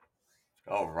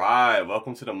All right,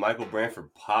 welcome to the Michael Branford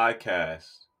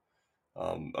podcast.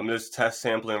 I'm just test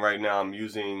sampling right now. I'm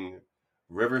using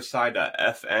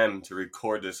Riverside.fm to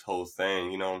record this whole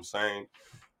thing. You know what I'm saying?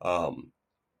 Um,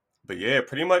 but yeah,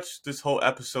 pretty much this whole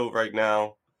episode right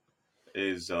now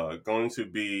is going to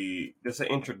be just an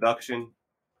introduction,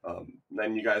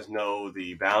 letting you guys know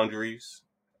the boundaries.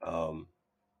 Um,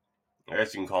 I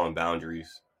guess you can call them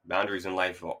boundaries. Boundaries in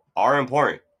life are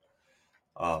important,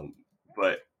 um,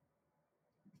 but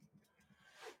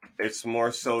it's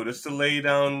more so just to lay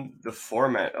down the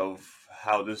format of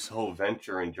how this whole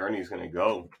venture and journey is going to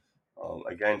go.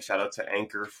 Again, shout out to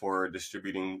Anchor for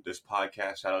distributing this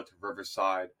podcast. Shout out to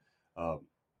Riverside um,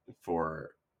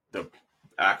 for the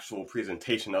actual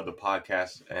presentation of the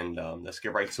podcast. And let's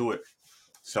get right to it.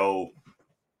 So,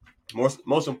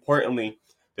 most importantly,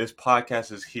 this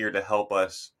podcast is here to help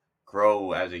us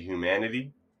grow as a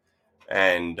humanity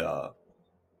and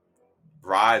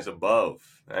rise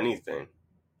above anything,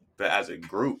 but as a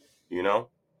group, you know?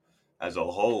 As a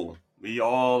whole. We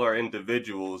all are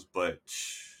individuals, but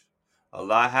a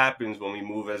lot happens when we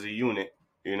move as a unit,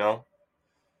 you know?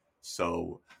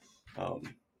 So um,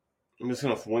 I'm just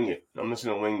going to wing it. I'm just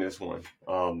going to wing this one.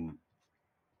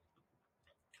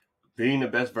 Being the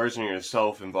best version of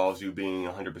yourself involves you being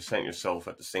 100% yourself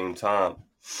at the same time.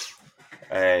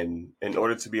 And in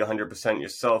order to be 100%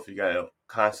 yourself, you got to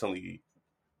constantly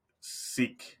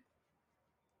seek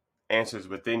answers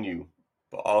within you,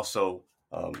 but also,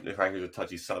 if I hear a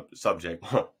touchy subject,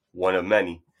 one of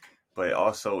many, but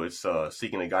also it's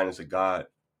seeking the guidance of God,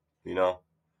 you know.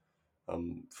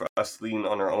 For us, leaning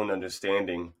on our own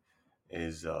understanding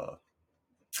is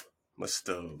what's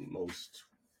the most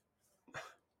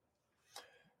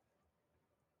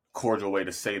cordial way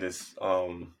to say this?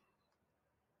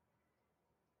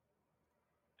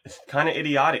 It's kind of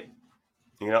idiotic,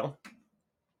 you know.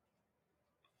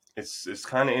 It's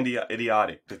kind of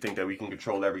idiotic to think that we can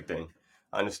control everything.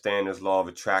 I understand there's law of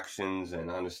attractions,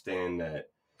 and I understand that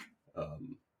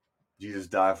um, Jesus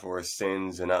died for our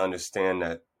sins, and I understand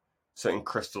that certain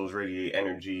crystals radiate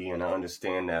energy, and I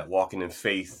understand that walking in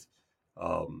faith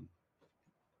um,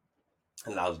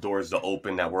 allows doors to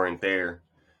open that weren't there.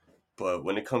 But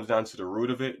when it comes down to the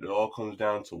root of it, it all comes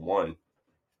down to one,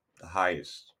 the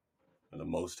highest, or the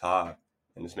most high.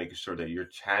 And it's making sure that you're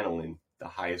channeling the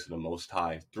highest of the most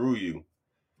high through you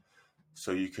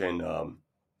so you can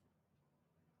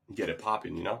get it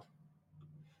popping, you know?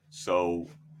 So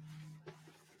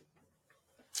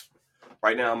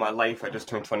right now in my life, I just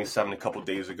turned 27 a couple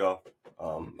days ago.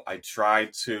 I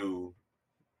tried to,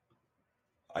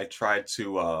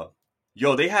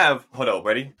 yo, they have, hold up,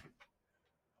 ready?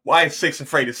 Why is 6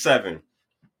 afraid of 7?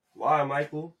 Why,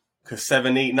 Michael? Because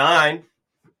 7, 8, 9.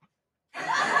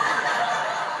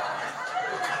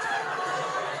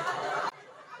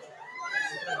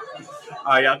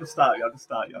 All right, y'all can stop.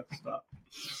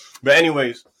 But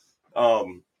anyways,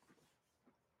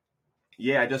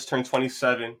 yeah, I just turned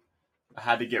 27. I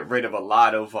had to get rid of a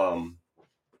lot of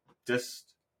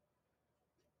just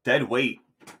dead weight.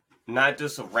 Not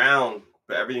just around,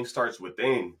 but everything starts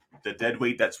within. The dead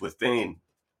weight that's within,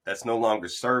 that's no longer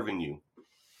serving you.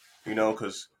 You know,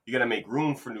 because you got to make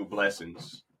room for new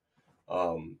blessings.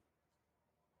 And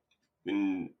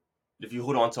if you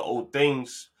hold on to old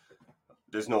things,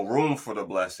 there's no room for the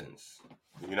blessings,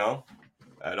 you know,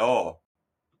 at all.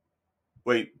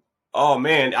 Wait, oh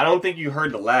man, I don't think you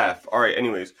heard the laugh. All right,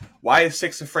 anyways, why is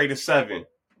 6 afraid of 7?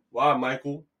 Why,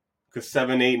 Michael? Because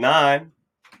 7, 8, 9.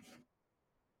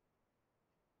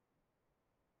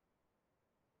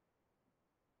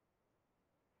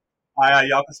 All right,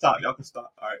 y'all can stop. Y'all can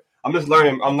stop. All right, I'm just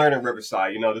learning. I'm learning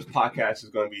Riverside. You know, this podcast is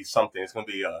going to be something. It's going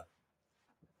to be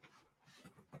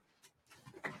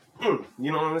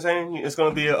you know what I'm saying? It's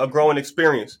going to be a growing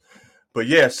experience. But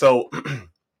yeah, so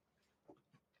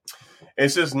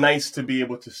it's just nice to be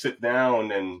able to sit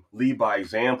down and lead by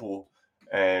example,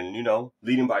 and you know,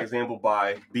 leading by example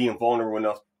by being vulnerable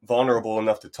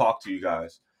enough to talk to you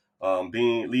guys,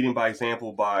 being leading by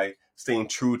example by staying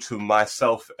true to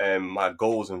myself and my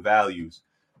goals and values,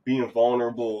 being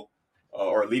vulnerable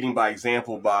or leading by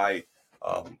example by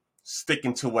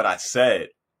sticking to what I said.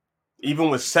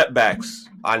 Even with setbacks,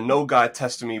 I know God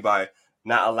tested me by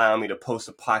not allowing me to post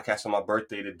a podcast on my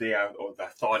birthday the day I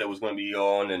thought it was going to be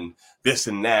on, and this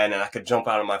and that, and I could jump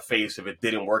out of my face if it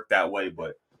didn't work that way.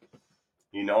 But,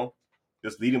 you know,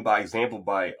 just leading by example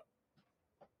by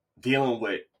dealing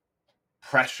with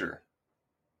pressure.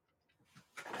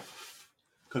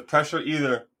 Because pressure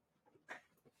either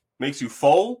makes you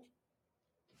fold,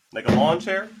 like a lawn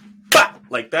chair,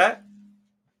 like that,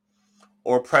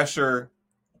 or pressure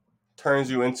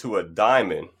turns you into a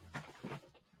diamond.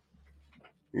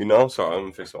 You know, sorry, let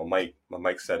me fix my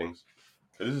mic settings.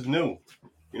 So this is new.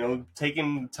 You know,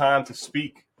 taking time to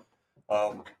speak,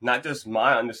 not just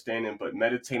my understanding, but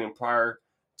meditating prior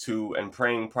to and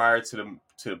praying prior to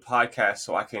the podcast,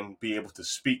 so I can be able to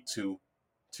speak to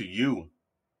you,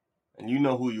 and you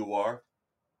know who you are.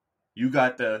 You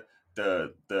got the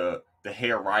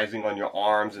hair rising on your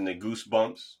arms and the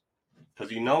goosebumps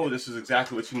because you know this is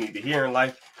exactly what you need to hear in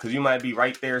life. Because you might be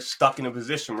right there stuck in a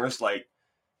position where it's like,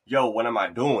 yo, what am I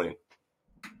doing?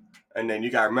 And then you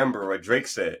gotta remember what Drake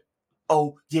said.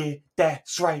 Oh yeah,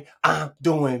 that's right, I'm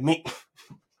doing me.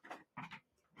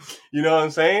 You know what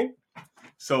I'm saying?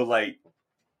 So like,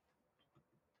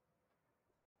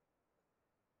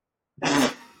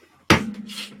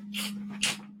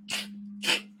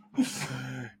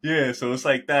 yeah, so it's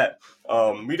like that.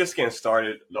 We just getting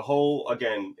started. The whole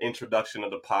again introduction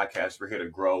of the podcast. We're here to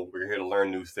grow. We're here to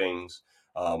learn new things.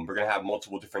 We're gonna have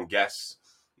multiple different guests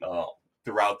uh,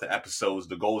 throughout the episodes.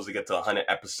 The goal is to get to 100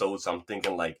 episodes. So I'm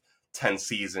thinking like 10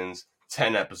 seasons,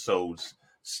 10 episodes,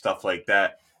 stuff like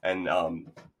that. And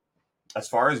as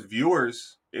far as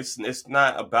viewers, it's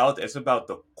not about it's about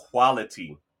the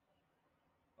quality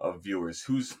of viewers.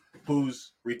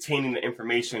 Who's retaining the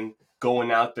information,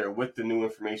 going out there with the new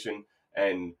information,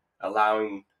 and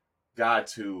allowing God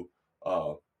to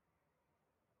uh,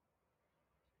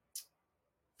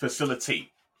 facilitate.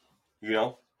 You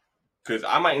know, because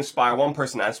I might inspire one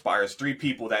person that inspires three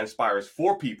people, that inspires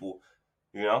four people.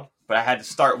 You know, but I had to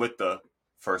start with the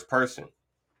first person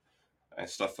and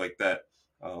stuff like that.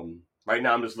 Right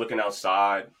now, I'm just looking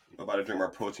outside. I'm about to drink my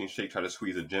protein shake, try to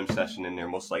squeeze a gym session in there.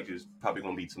 Most likely, it's probably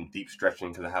going to be some deep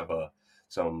stretching because I have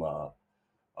some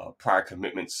prior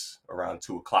commitments around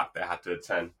 2 o'clock that I have to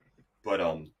attend. But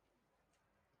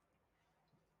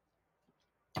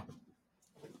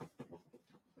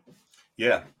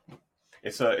yeah,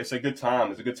 it's a good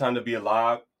time. It's a good time to be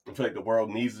alive. I feel like the world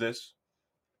needs this.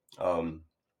 Um,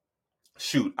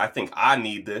 Shoot, I think I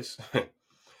need this,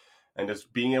 and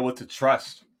just being able to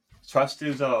trust. Trust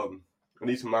is at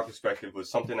least from my perspective, was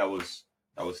something that was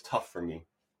tough for me.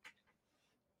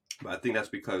 But I think that's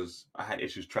because I had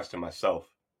issues trusting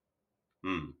myself.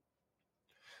 Hmm.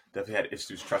 Definitely had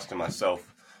issues trusting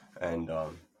myself, and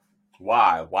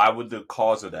why? Why would the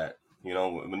cause of that? You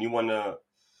know, when you want to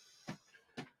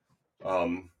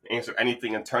answer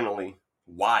anything internally,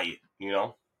 why it? You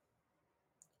know,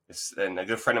 and a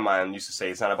good friend of mine used to say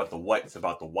it's not about the what, it's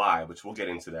about the why, which we'll get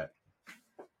into that.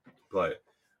 But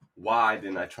why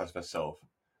didn't I trust myself?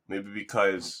 Maybe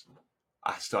because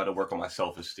I started to work on my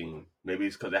self-esteem. Maybe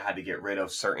it's because I had to get rid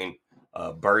of certain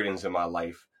burdens in my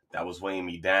life that was weighing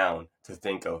me down to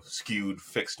think of skewed,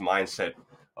 fixed mindset.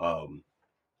 Um,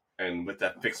 and with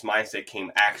that fixed mindset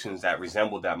came actions that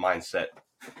resembled that mindset.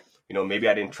 You know, maybe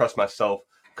I didn't trust myself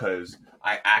because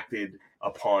I acted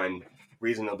upon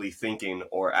reasonably thinking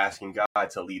or asking God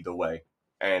to lead the way.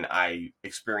 And I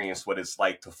experienced what it's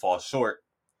like to fall short.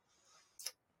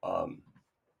 Um,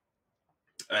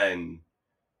 and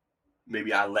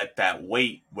maybe I let that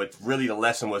weight, what really the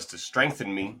lesson was to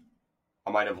strengthen me,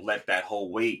 I might have let that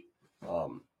whole weight,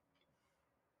 um,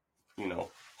 you know,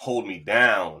 hold me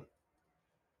down.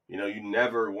 You know, you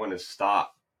never want to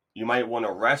stop. You might want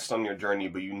to rest on your journey,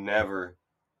 but you never,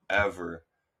 ever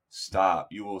stop.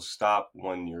 You will stop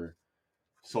when your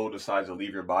soul decides to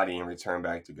leave your body and return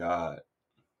back to God.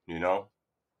 You know,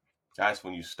 that's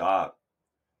when you stop.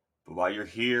 But while you're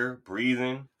here,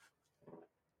 breathing,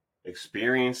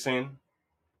 experiencing,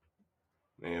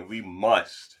 man, we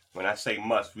must, when I say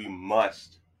must, we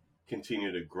must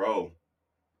continue to grow.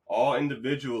 All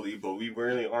individually, but we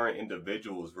really aren't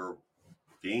individuals. We're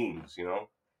beings, you know?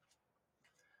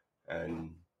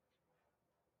 And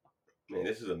man,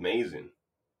 this is amazing.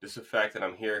 Just the fact that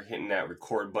I'm here hitting that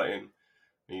record button,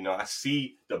 you know, I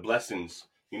see the blessings,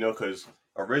 you know, because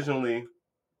originally,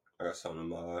 I got something in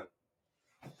my eye.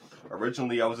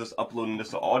 Originally, I was just uploading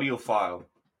this audio file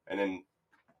and then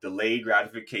delayed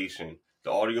gratification.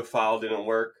 The audio file didn't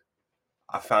work.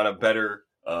 I found a better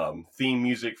theme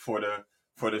music for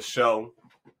the show,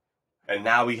 and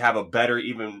now we have a better,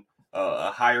 even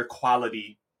a higher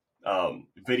quality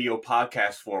video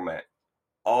podcast format.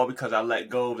 All because I let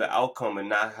go of the outcome and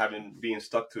not having being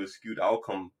stuck to a skewed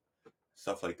outcome,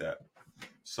 stuff like that.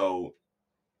 So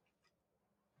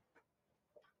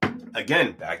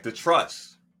again, back to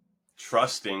trust,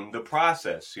 trusting the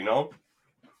process. You know,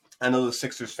 I know the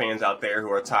Sixers fans out there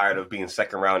who are tired of being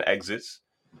second round exits.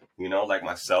 You know, like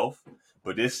myself.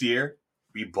 But this year,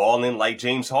 we balling like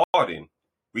James Harden.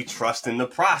 We trust in the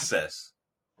process.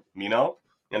 You know,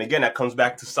 and again, that comes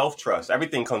back to self trust.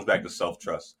 Everything comes back to self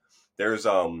trust. There's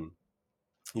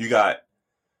you got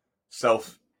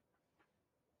self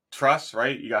trust,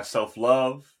 right? You got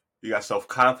self-love, you got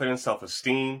self-confidence,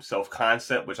 self-esteem,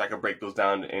 self-concept, which I could break those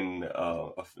down in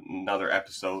another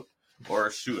episode. Or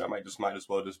shoot, might as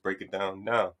well just break it down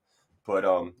now. But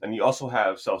and you also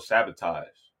have self-sabotage.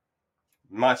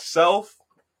 Myself,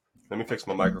 let me fix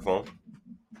my microphone.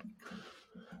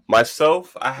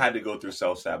 Myself, I had to go through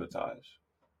self-sabotage.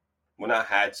 Well, not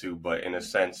had to, but in a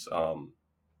sense, I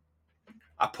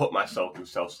put myself through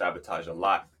self-sabotage a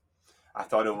lot. I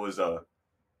thought it was a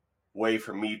way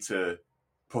for me to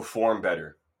perform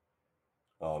better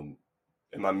in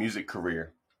my music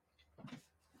career.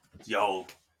 Yo,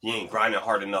 you ain't grinding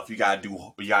hard enough. You gotta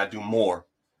do more.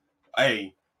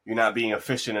 Hey, you're not being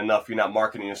efficient enough. You're not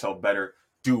marketing yourself better.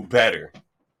 Do better.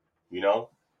 You know?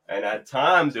 And at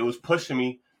times it was pushing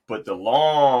me, but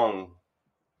in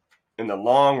the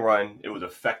long run, it was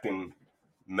affecting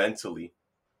mentally.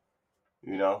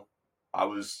 You know? I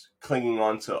was clinging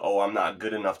on to, I'm not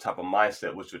good enough type of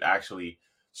mindset, which would actually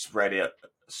spread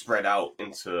out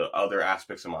into other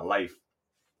aspects of my life.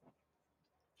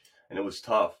 And it was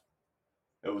tough.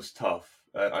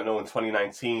 I know in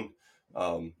 2019,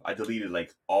 I deleted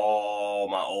like all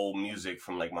my old music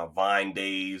from like my Vine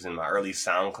days and my early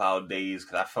SoundCloud days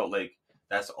because I felt like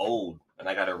that's old and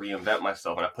I got to reinvent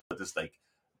myself. And I put this like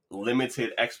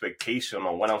limited expectation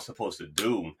on what I'm supposed to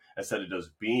do instead of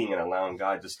just being and allowing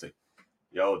God just to,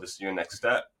 this is your next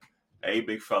step. Hey,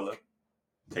 big fella,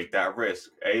 take that risk.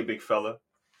 Hey, big fella,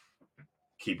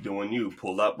 keep doing you.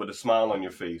 Pull up with a smile on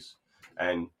your face.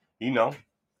 And,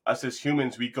 us as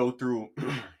humans, we go through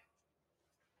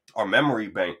our memory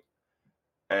bank.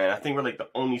 And I think we're like the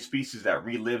only species that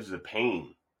relives the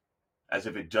pain as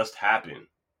if it just happened,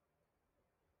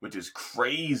 which is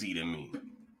crazy to me.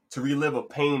 To relive a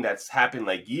pain that's happened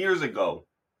like years ago.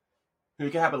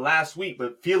 It can happen last week,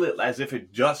 but feel it as if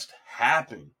it just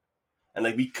happened. And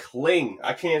like we cling.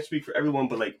 I can't speak for everyone,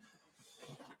 but like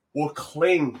we'll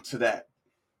cling to that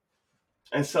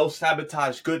and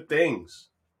self-sabotage good things.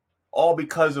 All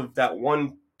because of that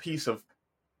one piece of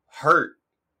hurt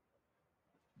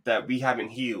that we haven't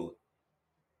healed.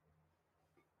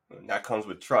 And that comes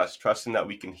with trusting that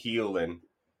we can heal and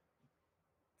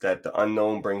that the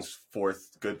unknown brings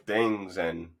forth good things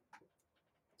and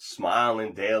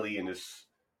smiling daily and just,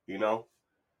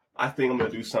 I think I'm going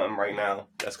to do something right now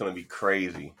that's going to be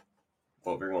crazy,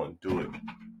 but we're going to do it.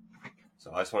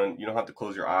 So I just want you don't have to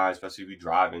close your eyes, especially if you're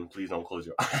driving. Please don't close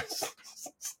your eyes.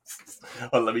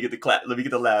 Let me get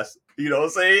the last, you know what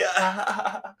I'm saying?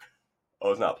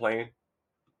 Oh, it's not playing?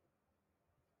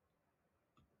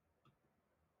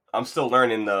 I'm still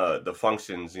learning the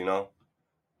functions,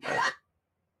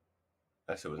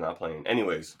 That shit was not playing.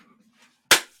 Anyways.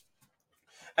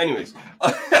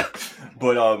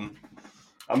 But I'm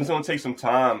just gonna take some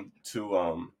time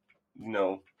to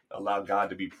allow God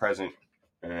to be present,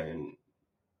 and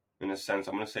in a sense,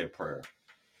 I'm gonna say a prayer.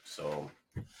 So,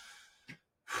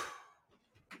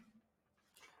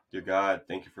 dear God,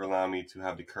 thank you for allowing me to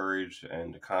have the courage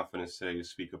and the confidence today to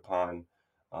speak upon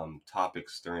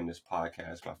topics during this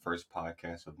podcast, my first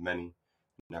podcast of many.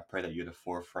 And I pray that you're the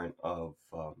forefront of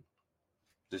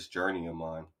this journey of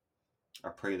mine. I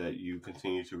pray that you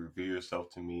continue to reveal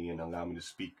yourself to me and allow me to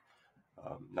speak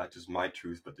not just my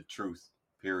truth, but the truth,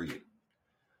 period.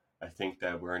 I think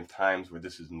that we're in times where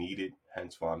this is needed,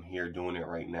 hence why I'm here doing it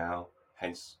right now,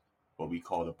 hence what we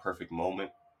call the perfect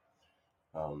moment.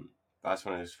 I just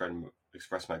want to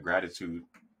express my gratitude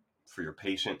for your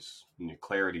patience and your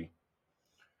clarity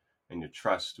and your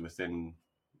trust within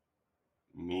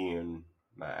me and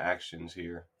my actions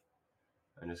here.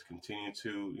 And just continue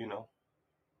to,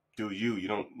 do you. You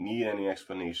don't need any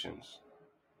explanations.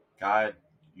 God,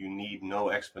 you need no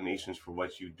explanations for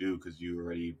what you do because you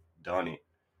already done it.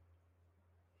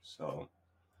 So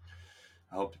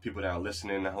I hope the people that are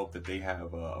listening, I hope that they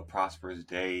have a prosperous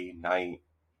day, night.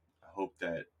 I hope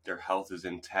that their health is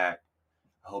intact.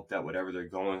 I hope that whatever they're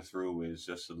going through is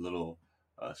just a little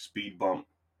speed bump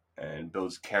and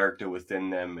builds character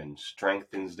within them and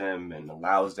strengthens them and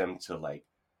allows them to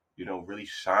really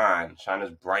shine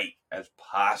as bright as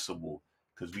possible,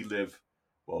 because we live,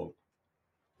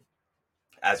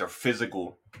 as our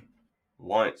physical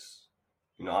once.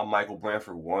 I'm Michael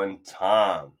Branford one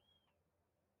time,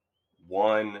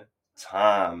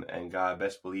 and God,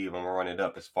 best believe I'm gonna run it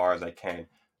up as far as I can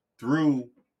through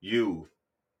you,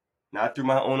 not through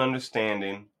my own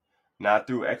understanding, not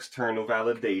through external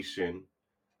validation,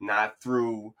 not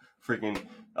through freaking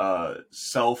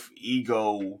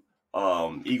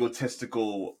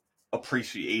egotistical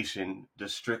appreciation,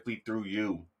 just strictly through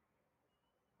you.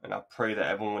 And I pray that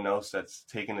everyone else that's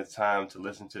taking the time to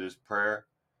listen to this prayer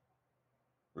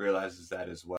realizes that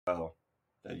as well.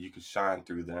 that you can shine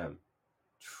through them.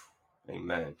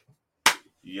 Amen.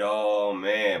 Yo,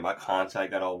 man, my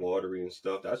contact got all watery and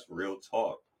stuff. That's real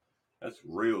talk. That's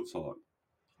real talk.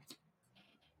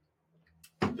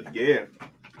 But yeah,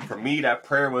 for me, that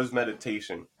prayer was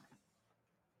meditation.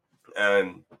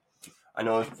 And I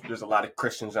know there's a lot of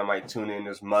Christians that might tune in.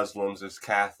 There's Muslims, there's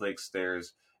Catholics,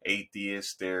 there's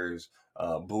atheists, there's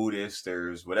Buddhists,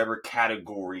 there's whatever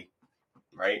category,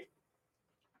 right,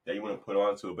 that you want to put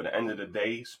onto it. But at the end of the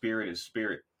day, spirit is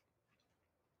spirit.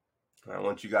 And I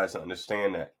want you guys to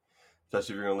understand that,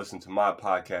 especially if you're going to listen to my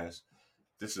podcast.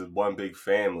 This is one big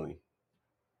family.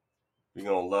 We're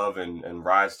going to love and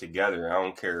rise together. I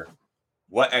don't care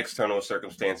what external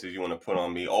circumstances you want to put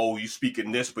on me. Oh, you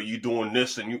speaking this, but you doing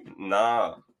this, and you...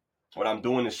 Nah. What I'm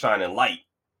doing is shining light.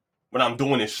 What I'm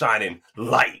doing is shining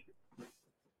light.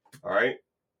 All right?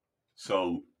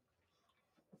 So,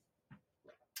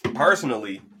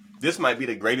 personally, this might be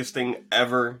the greatest thing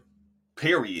ever,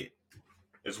 period,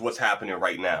 is what's happening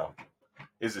right now.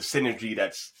 Is the synergy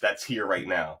that's here right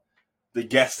now. The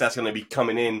guest that's going to be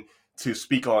coming in to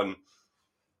speak on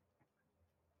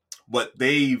what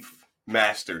they've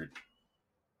mastered.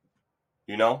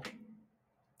 You know?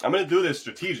 I'm going to do this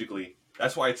strategically.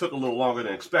 That's why it took a little longer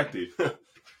than expected.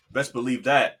 Best believe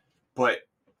that. But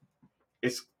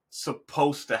it's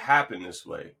supposed to happen this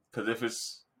way. Because if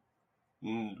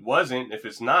it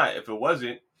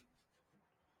wasn't,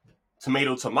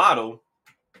 tomato,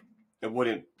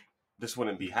 this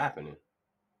wouldn't be happening.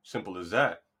 Simple as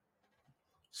that.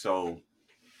 So,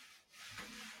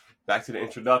 back to the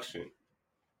introduction.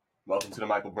 Welcome to the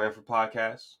Michael Branford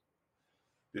Podcast.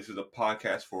 This is a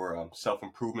podcast for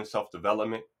self-improvement,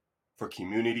 self-development, for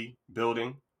community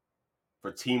building,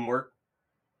 for teamwork,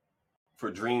 for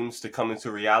dreams to come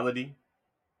into reality,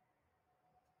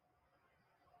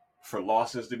 for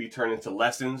losses to be turned into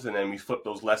lessons, and then we flip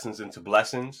those lessons into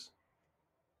blessings,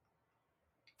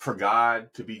 for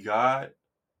God to be God,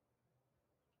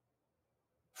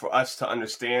 for us to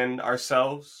understand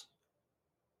ourselves,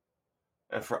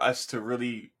 and for us to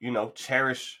really,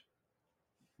 cherish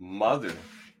Mother,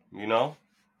 in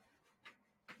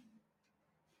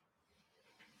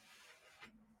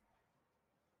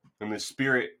the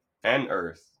spirit and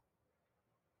earth.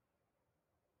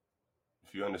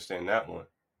 If you understand that one.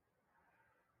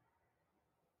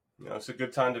 It's a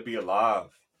good time to be alive.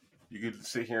 You could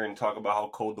sit here and talk about how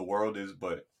cold the world is,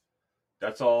 but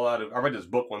that's all I read this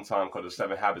book one time called The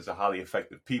 7 Habits of Highly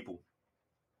Effective People.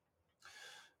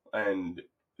 And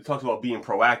it talks about being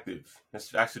proactive.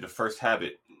 That's actually the first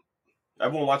habit.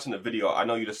 Everyone watching the video, I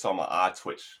know you just saw my eye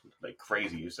twitch like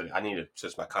crazy. You said, I need to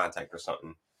adjust my contact or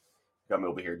something. Got me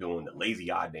over here doing the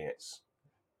lazy eye dance.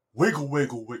 Wiggle,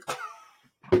 wiggle, wiggle.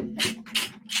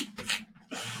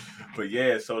 But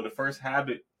yeah, so the first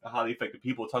habit of highly effective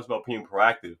people talks about being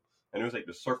proactive. And it was like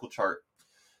the circle chart.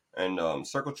 And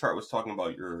circle chart was talking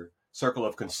about your circle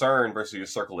of concern versus your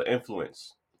circle of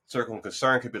influence. Circle of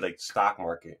concern could be like the stock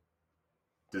market,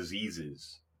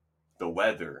 diseases, the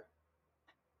weather,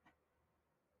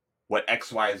 what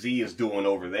XYZ is doing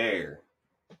over there,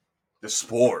 the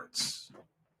sports,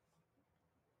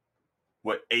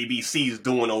 what ABC is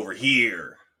doing over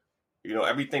here.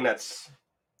 Everything that's...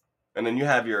 And then you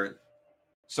have your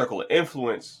circle of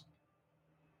influence.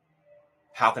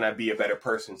 How can I be a better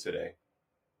person today?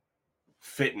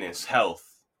 Fitness,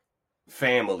 health,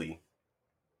 family,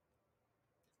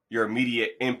 your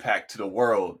immediate impact to the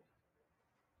world.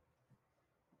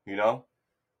 Your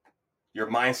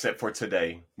mindset for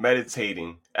today,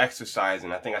 meditating,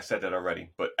 exercising. I think I said that already,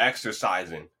 but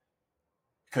exercising.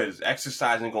 Because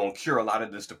exercising going to cure a lot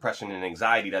of this depression and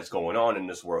anxiety that's going on in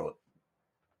this world.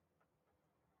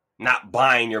 Not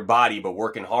buying your body, but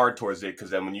working hard towards it,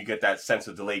 because then when you get that sense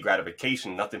of delayed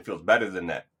gratification, nothing feels better than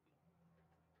that.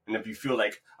 And if you feel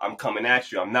like I'm coming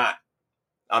at you, I'm not.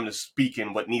 I'm just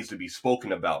speaking what needs to be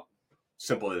spoken about.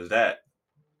 Simple as that.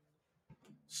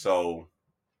 So,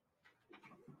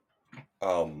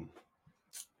 hold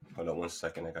on 1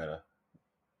 second. I gotta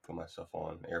put myself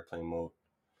on airplane mode.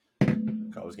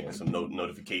 I was getting some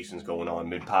notifications going on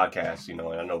mid-podcast, and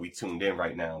I know we tuned in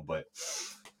right now, but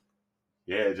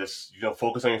yeah, just,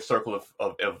 focus on your circle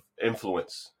of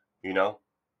influence,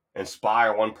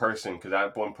 inspire one person, because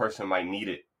that one person might need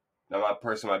it. Now, that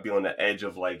person might be on the edge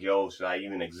of like, yo, should I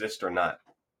even exist or not?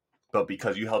 But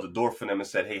because you held the door for them and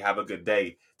said, hey, have a good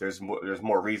day, there's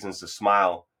more reasons to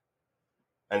smile.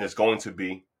 And there's going to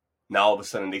be. Now, all of a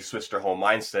sudden, they switched their whole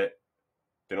mindset.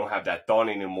 They don't have that thought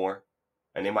anymore.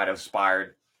 And they might have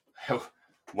inspired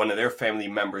one of their family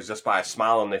members just by a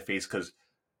smile on their face, because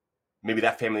maybe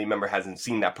that family member hasn't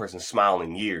seen that person smile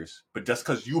in years. But just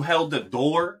because you held the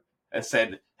door and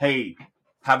said, hey,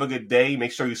 have a good day,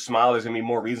 make sure you smile. There's going to be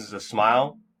more reasons to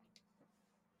smile.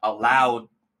 Allow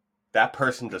that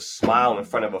person to smile in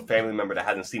front of a family member that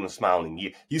hasn't seen them smile in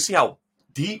years. You see how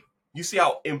deep, you see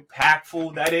how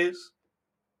impactful that is?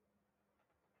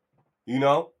 You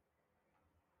know?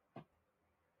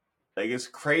 Like, it's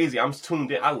crazy. I'm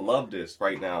tuned in. I love this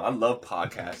right now. I love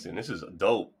podcasting. This is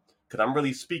dope. Because I'm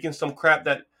really speaking some crap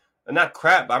that, not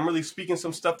crap, but I'm really speaking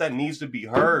some stuff that needs to be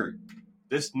heard.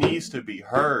 This needs to be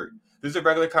heard. This is a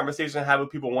regular conversation I have with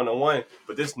people one-on-one,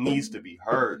 but this needs to be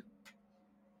heard.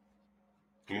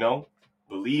 You know?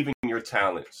 Believe in your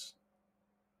talents.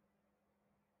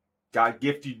 God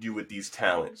gifted you with these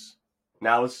talents.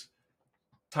 Now it's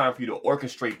time for you to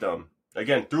orchestrate them.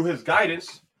 Again, through his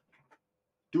guidance,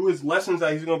 through his lessons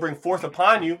that he's going to bring forth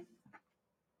upon you.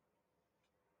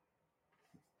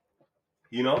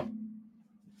 You know?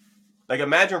 Like,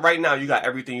 imagine right now you got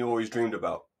everything you always dreamed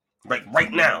about. Like,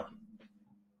 right now.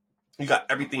 You got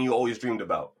everything you always dreamed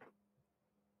about.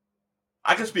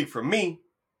 I can speak for me.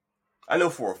 I know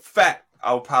for a fact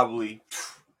I would probably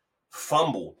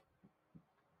fumble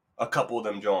a couple of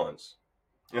them Johns.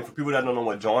 And for people that don't know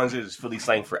what Johns is, it's Philly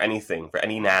slang for anything, for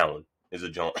any noun is a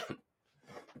John.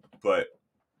 But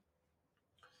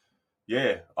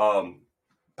yeah,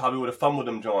 probably would have fumbled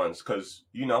them Johns because,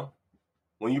 you know,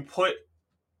 when you put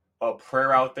a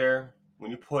prayer out there,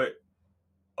 when you put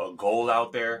a goal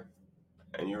out there,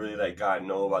 and you really let God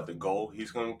know about the goal,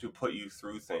 he's going to put you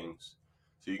through things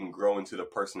so you can grow into the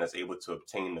person that's able to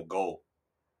obtain the goal.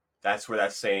 That's where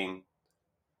that saying,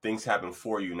 things happen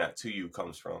for you, not to you,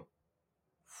 comes from.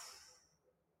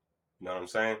 You know what I'm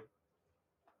saying?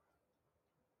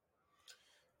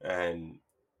 And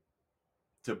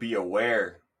to be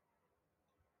aware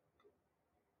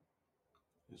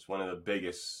is one of the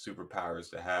biggest superpowers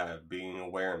to have, being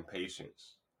aware and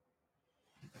patience.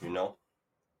 You know?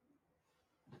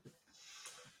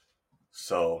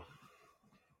 So,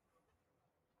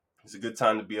 it's a good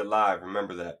time to be alive.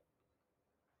 Remember that.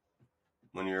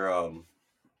 When you're,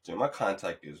 my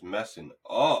contact is messing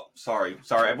up. Sorry.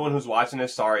 Everyone who's watching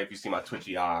this, sorry if you see my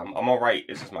twitchy eye. I'm all right.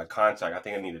 It's just my contact. I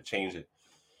think I need to change it.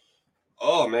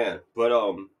 Oh, man.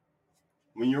 But,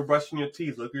 when you're brushing your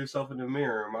teeth, look at yourself in the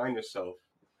mirror and remind yourself,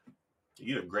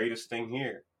 you're the greatest thing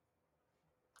here.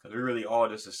 Because we really all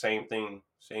just the same thing,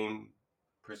 same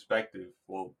perspective.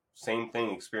 Well, same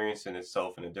thing experiencing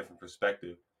itself in a different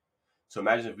perspective. So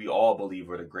imagine if we all believe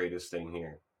we're the greatest thing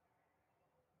here.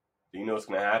 Do you know what's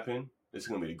going to happen? This is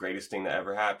going to be the greatest thing that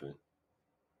ever happened.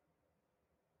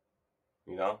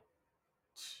 You know?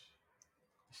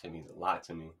 This shit means a lot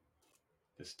to me.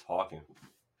 Just talking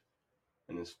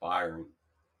and inspiring.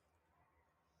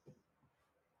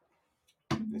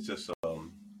 It's just,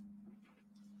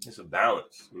 it's a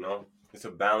balance, you know? It's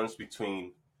a balance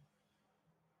between,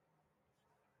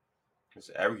 it's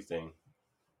everything.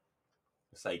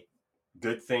 It's like,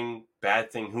 good thing,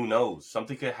 bad thing, who knows?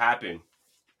 Something could happen.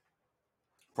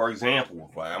 For example,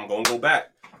 I'm going to go back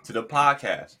to the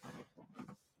podcast.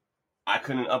 I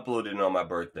couldn't upload it on my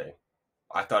birthday.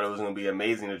 I thought it was going to be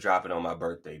amazing to drop it on my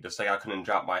birthday. Just like I couldn't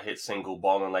drop my hit single,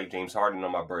 Ballin' Like James Harden,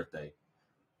 on my birthday.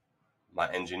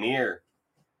 My engineer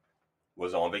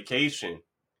was on vacation.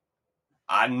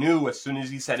 I knew as soon as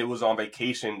he said it was on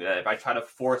vacation that if I try to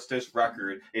force this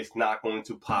record, it's not going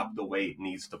to pop the way it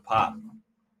needs to pop.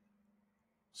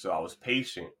 So I was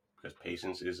patient, because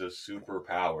patience is a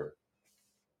superpower.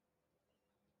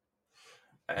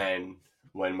 And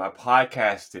when my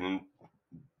podcast didn't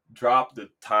drop the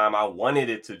time I wanted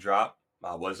it to drop,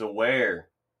 I was aware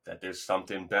that there's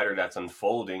something better that's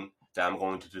unfolding that I'm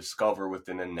going to discover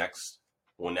within the next,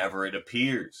 whenever it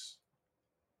appears.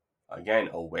 Again,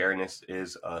 awareness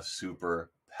is a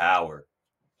superpower.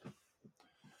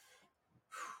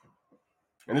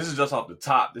 And this is just off the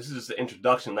top. This is just the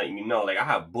introduction, letting you know, like, I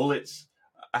have bullets.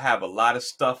 I have a lot of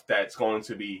stuff that's going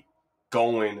to be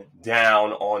going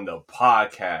down on the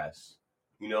podcast.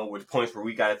 You know, with points where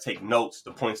we got to take notes,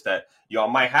 the points that y'all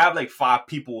might have like 5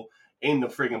 people in the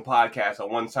friggin' podcast at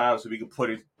one time so we can put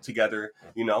it together,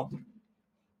 you know.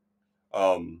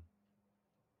 Hold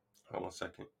on 1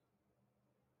 second.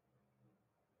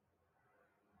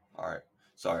 All right.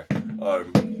 Sorry.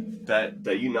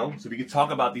 That you know, so we can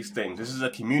talk about these things. This is a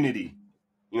community.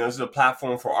 You know, this is a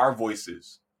platform for our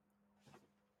voices.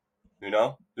 You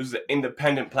know? This is an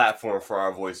independent platform for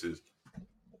our voices.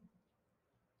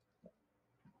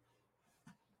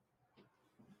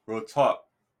 Real talk.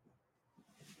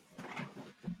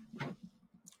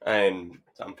 And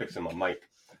I'm fixing my mic.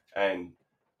 And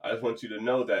I just want you to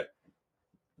know that,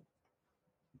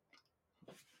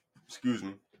 excuse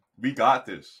me, we got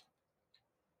this.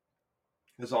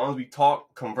 As long as we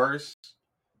talk, converse,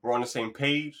 We're on the same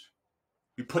page.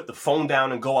 We put the phone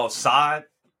down and go outside.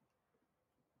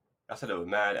 I said it with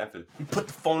mad emphasis. We put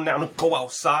the phone down and go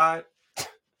outside.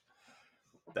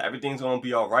 That everything's going to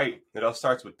be all right. It all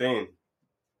starts within.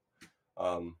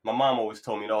 My mom always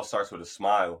told me it all starts with a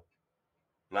smile.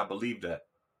 And I believe that.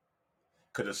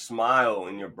 Because a smile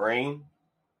in your brain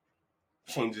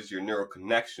changes your neural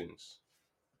connections.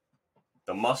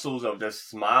 The muscles of just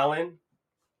smiling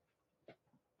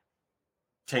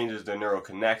changes the neural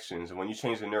connections. And when you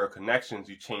change the neural connections,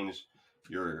 you change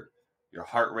your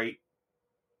heart rate.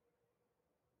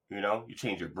 You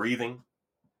change your breathing.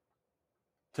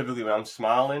 Typically when I'm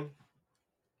smiling,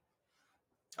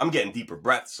 I'm getting deeper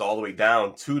breaths all the way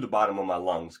down to the bottom of my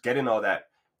lungs, getting all that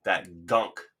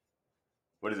gunk,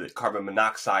 carbon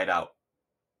monoxide out.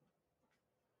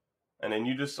 And then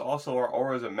you just also, our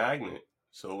aura is a magnet.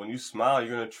 So when you smile,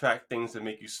 you're going to attract things that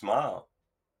make you smile.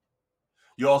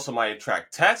 You also might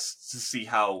attract tests to see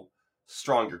how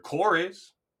strong your core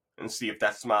is and see if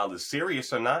that smile is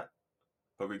serious or not.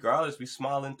 But regardless, we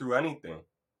smiling through anything.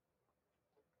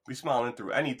 We smiling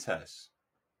through any test.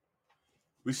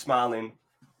 We smiling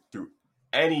through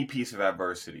any piece of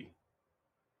adversity.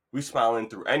 We smiling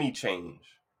through any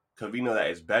change because we know that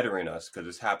it's bettering us because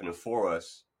it's happening for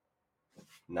us,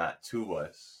 not to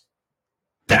us.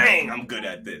 Dang, I'm good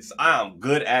at this. I'm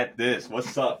good at this.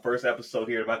 What's up? First episode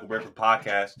here at the Michael Bradford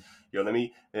Podcast. Let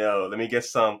me get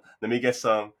some.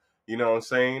 You know what I'm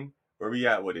saying? Where we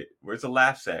at with it? Where's the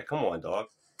laughs at? Come on, dog.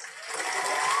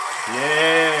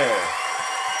 Yeah.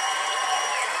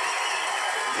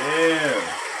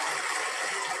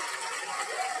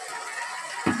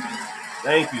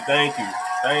 Thank you.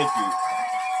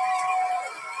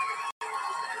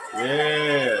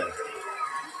 Yeah.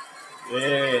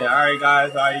 All right,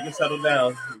 guys. All right, you can settle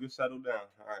down.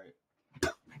 All right.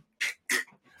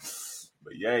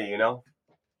 But yeah,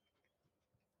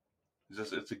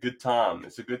 it's a good time.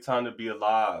 It's a good time to be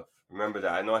alive. Remember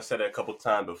that. I know I said it a couple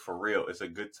times, but for real, it's a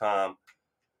good time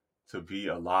to be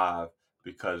alive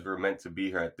because we're meant to be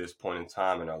here at this point in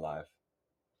time in our life.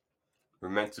 We're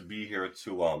meant to be here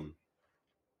to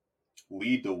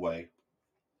lead the way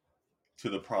to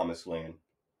the promised land.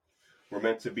 We're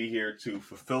meant to be here to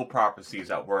fulfill prophecies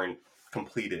that weren't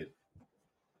completed.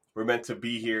 We're meant to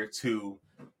be here to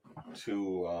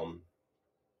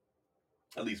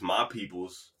at least my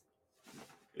people's,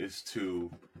 is to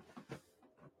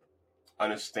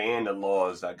understand the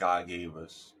laws that God gave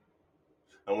us.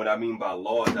 And what I mean by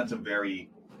laws, that's a very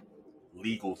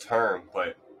legal term,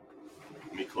 but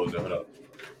let me close it up.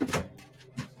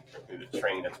 The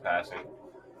train that's passing.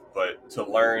 But to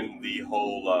learn the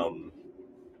whole,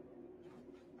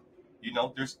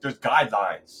 there's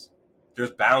guidelines,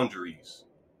 there's boundaries,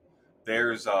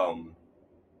 there's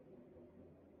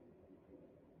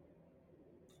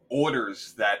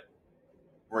orders that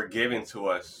were given to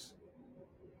us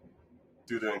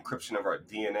through the encryption of our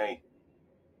DNA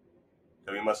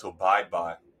that we must abide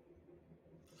by.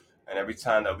 And every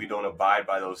time that we don't abide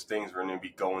by those things, we're going to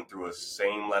be going through a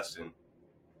same lesson,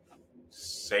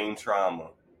 same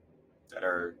trauma that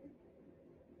our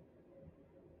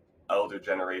elder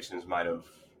generations might have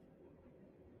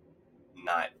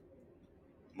not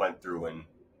went through and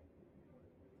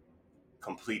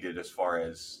completed as far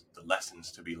as the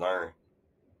lessons to be learned.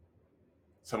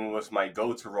 Some of us might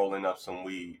go to rolling up some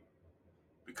weed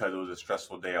because it was a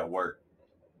stressful day at work.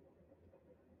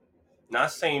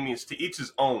 Not saying it's to each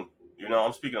his own.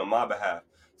 I'm speaking on my behalf.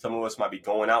 Some of us might be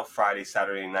going out Friday,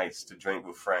 Saturday nights to drink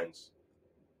with friends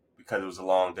because it was a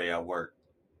long day at work.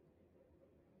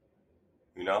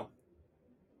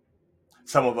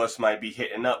 Some of us might be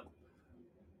hitting up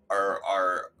or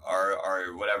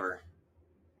whatever.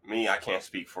 Me, I can't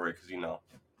speak for it because,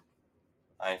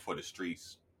 I ain't for the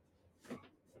streets.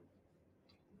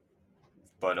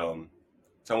 But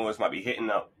some of us might be hitting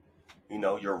up,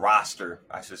 your roster,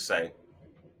 I should say.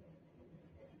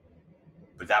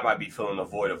 But that might be filling a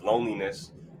void of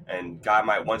loneliness, and God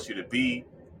might want you to be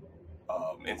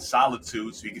in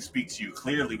solitude so He can speak to you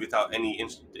clearly without any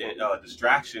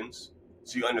distractions,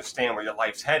 so you understand where your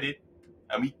life's headed.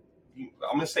 And I'm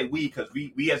gonna say we because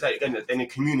we as in a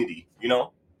community,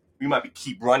 we might be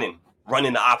keep running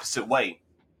the opposite way.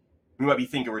 We might be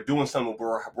thinking we're doing something,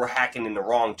 but we're hacking in the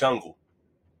wrong jungle,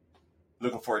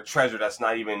 looking for a treasure that's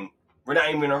we're not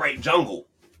even in the right jungle,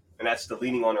 and that's the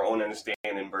leaning on our own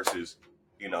understanding versus,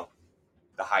 the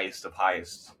highest of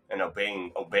highest, and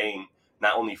obeying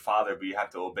not only father, but you have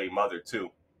to obey mother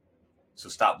too. So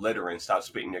stop littering, stop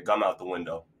spitting your gum out the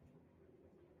window.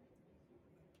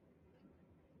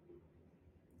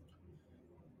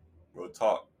 Real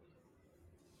talk.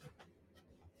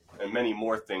 And many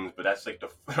more things, but that's like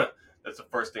That's the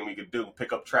first thing we could do.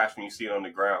 Pick up trash when you see it on the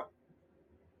ground.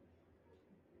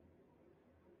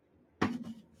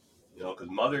 You know, because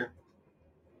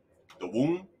the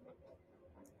womb,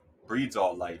 breeds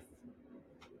all life.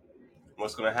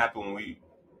 What's going to happen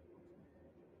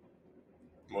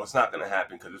well, it's not going to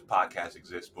happen because this podcast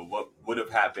exists, but what would have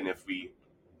happened if we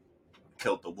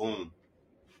killed the womb?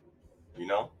 You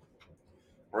know?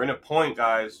 We're in a point,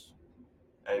 guys,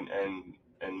 and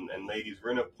ladies,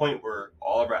 we're in a point where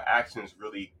all of our actions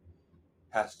really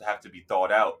have to be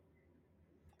thought out.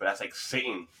 But that's like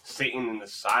Satan in the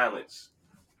silence,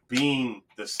 being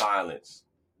the silence,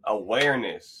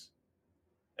 awareness,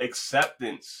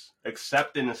 acceptance,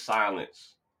 accepting the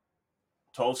silence.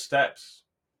 12 steps,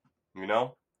 you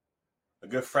know? A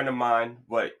good friend of mine,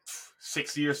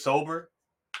 6 years sober?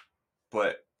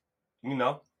 But, you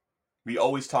know, we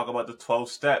always talk about the 12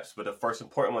 steps, but the first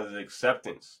important one is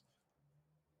acceptance.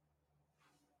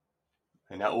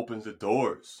 And that opens the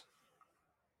doors.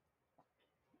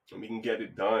 And we can get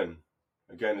it done.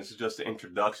 Again, this is just an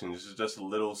introduction. This is just a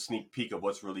little sneak peek of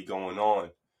what's really going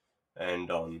on. And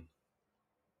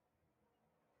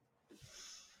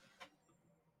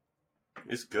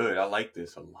it's good. I like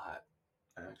this a lot,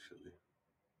 actually.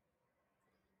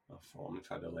 I'm gonna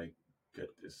try to get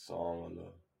this song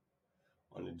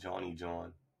on the Johnny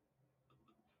John.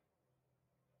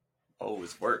 Oh,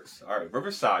 it works. All right,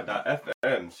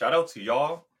 Riverside.fm. Shout out to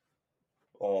y'all.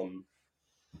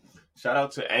 Shout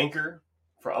out to Anchor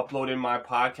for uploading my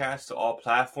podcast to all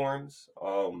platforms.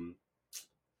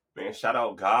 Man, shout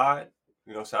out God.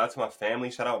 You know, shout out to my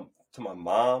family. Shout out to my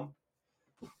mom.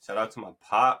 Shout out to my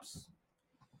pops.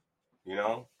 You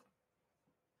know,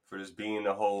 for just being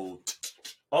the whole.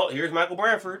 Oh, here's Michael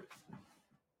Branford.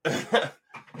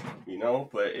 You know,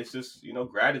 but it's just, you know,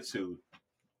 gratitude.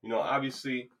 You know,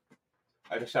 obviously,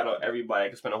 I can shout out everybody. I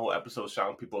can spend a whole episode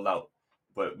shouting people out.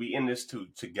 But we in this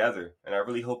together. And I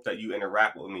really hope that you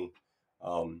interact with me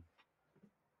on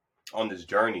this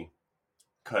journey.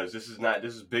 Because this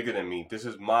is bigger than me. This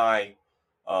is my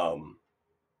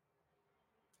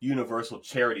universal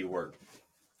charity work.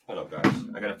 Hold up, guys.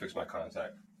 I got to fix my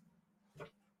contact.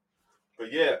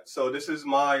 But yeah, so this is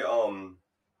my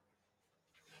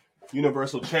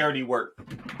universal charity work.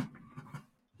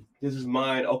 This is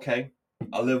mine. Okay,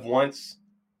 I live once.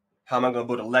 How am I going to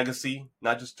build a legacy?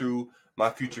 Not just through my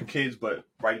future kids, but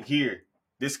right here.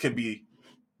 This could be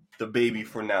the baby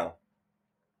for now.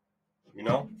 You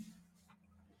know?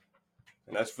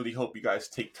 And I just really hope you guys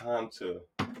take time to,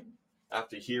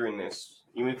 after hearing this,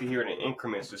 even if you hear it in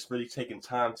increments, just really taking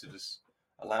time to just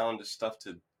allowing this stuff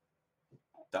to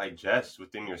digest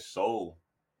within your soul.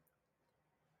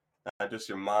 Not just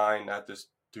your mind, not just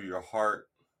through your heart,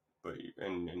 but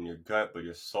in your gut, but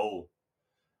your soul.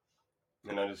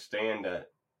 And understand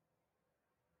that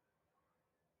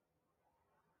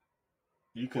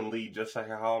you can lead just like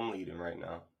how I'm leading right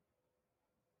now.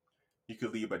 You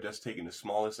could lead by just taking the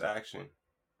smallest action.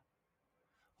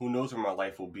 Who knows where my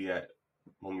life will be at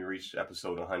when we reach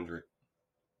episode 100.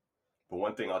 But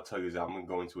one thing I'll tell you is that I'm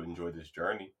going to enjoy this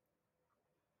journey.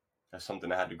 That's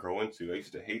something I had to grow into. I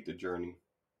used to hate the journey.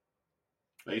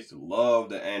 I used to love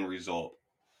the end result.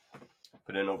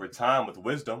 But then over time with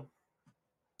wisdom,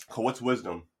 what's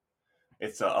wisdom?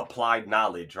 It's applied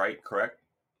knowledge, right? Correct?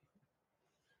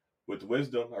 With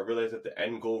wisdom, I realized that the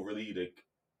end goal really,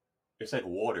 it's like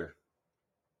water.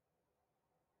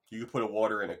 You can put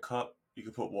water in a cup. You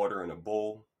can put water in a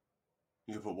bowl.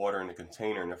 You can put water in a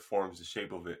container and it forms the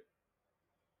shape of it.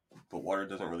 But water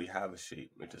doesn't really have a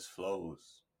shape. It just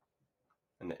flows.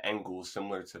 And the end goal is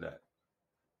similar to that.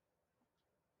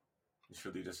 It's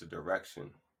really just a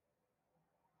direction.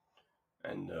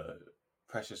 And the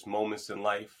precious moments in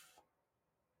life,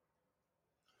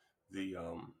 the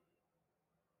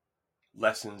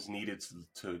lessons needed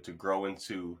to grow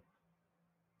into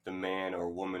the man or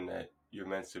woman that you're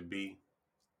meant to be,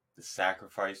 the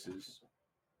sacrifices.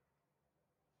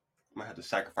 I might have to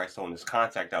sacrifice throwing this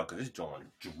contact out because it's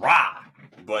drawing dry.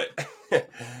 But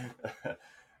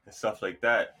and stuff like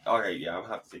that. All right, yeah, I'm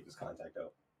gonna have to take this contact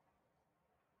out.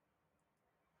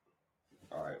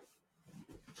 All right.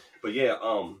 But yeah,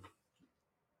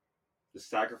 the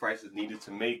sacrifices needed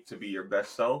to make to be your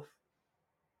best self,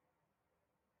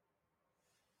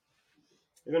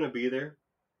 they're gonna be there.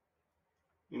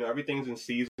 You know, everything's in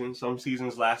season. Some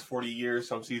seasons last 40 years.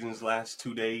 Some seasons last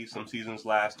 2 days. Some seasons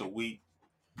last a week.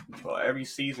 Well, every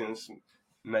season's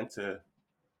meant to,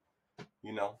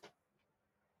 you know,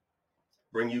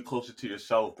 bring you closer to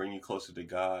yourself, bring you closer to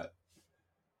God.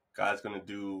 God's going to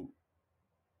do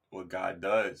what God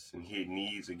does. And he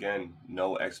needs, again,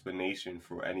 no explanation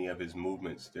for any of his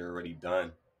movements. They're already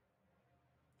done.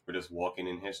 We're just walking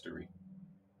in history.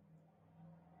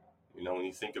 You know, when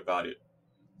you think about it,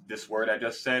 this word I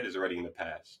just said is already in the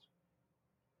past.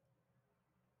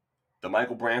 The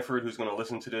Michael Branford who's going to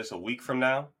listen to this a week from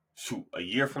now, a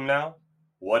year from now,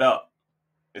 what up?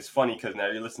 It's funny because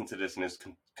now you're listening to this and it's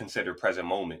considered present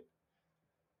moment.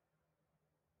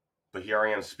 But here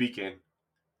I am speaking,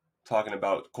 talking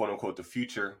about quote unquote the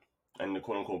future and the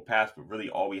quote unquote past, but really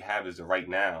all we have is the right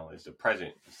now, it's the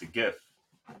present, it's the gift.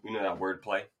 You know that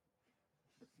wordplay.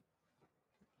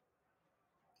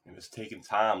 And it's taking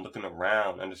time, looking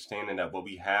around, understanding that what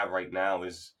we have right now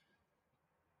is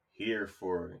here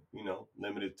for,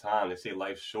 limited time. They say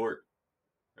life's short.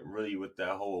 And really with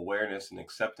that whole awareness and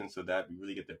acceptance of that, we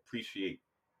really get to appreciate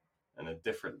on a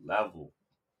different level,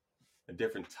 a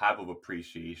different type of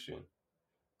appreciation,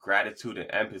 gratitude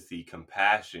and empathy,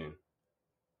 compassion.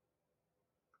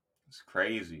 It's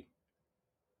crazy.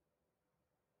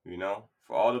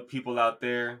 For all the people out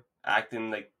there acting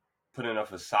like putting a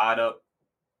facade up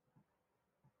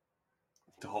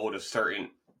to hold a certain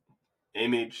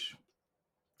image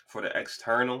for the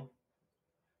external,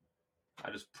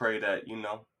 I just pray that,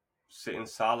 sit in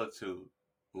solitude,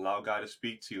 allow God to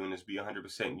speak to you and just be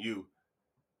 100% you.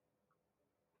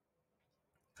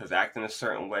 Because acting a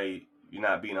certain way, you're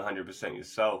not being 100%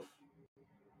 yourself.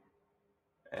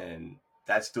 And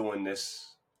that's doing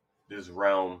this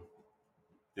realm,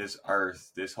 this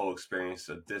earth, this whole experience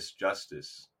of disjustice.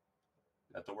 Is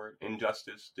that the word?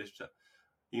 Injustice?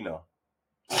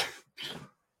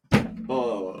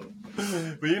 Oh,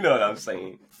 but you know what I'm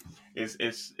saying.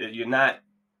 You're not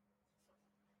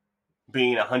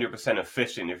being 100%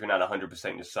 efficient if you're not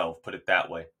 100% yourself. Put it that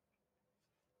way.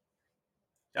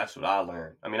 That's what I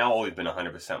learned. I mean, I've always been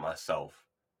 100% myself,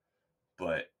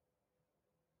 but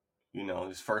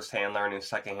it's first-hand learning,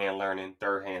 second-hand learning,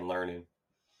 third-hand learning,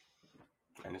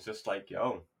 and it's just like,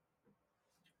 the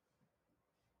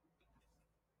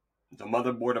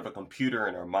motherboard of a computer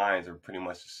and our minds are pretty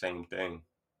much the same thing.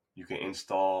 You can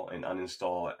install and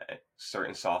uninstall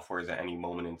certain softwares at any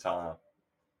moment in time.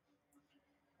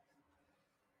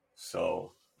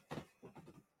 So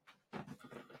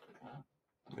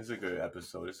it's a good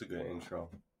episode. It's a good intro.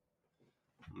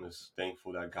 I'm just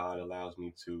thankful that God allows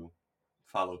me to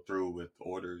follow through with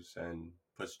orders and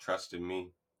puts trust in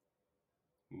me.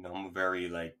 I'm a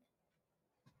very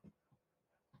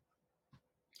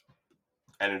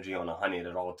energy on 100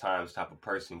 at all times type of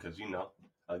person because,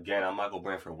 again, I'm Michael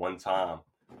Branford one time.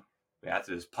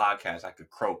 After this podcast, I could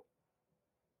croak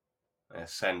and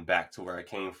send back to where I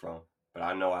came from. But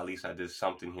I know at least I did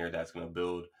something here that's going to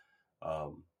build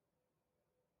a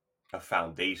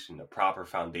foundation, a proper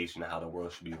foundation of how the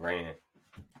world should be ran.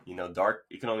 Dark,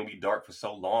 it can only be dark for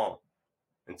so long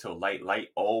until light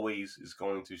always is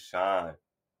going to shine.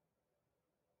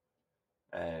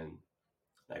 And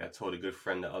like I told a good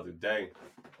friend the other day,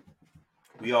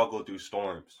 we all go through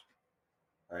storms,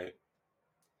 right?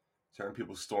 Certain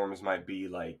people's storms might be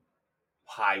like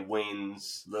high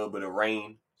winds, a little bit of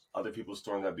rain. Other people's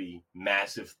storms might be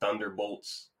massive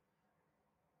thunderbolts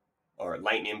or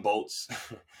lightning bolts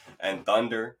and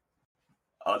thunder.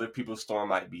 Other people's storm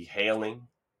might be hailing.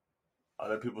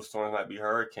 Other people's storms might be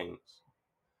hurricanes.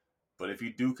 But if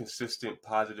you do consistent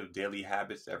positive daily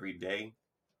habits every day,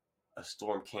 a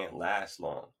storm can't last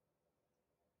long.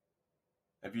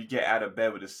 If you get out of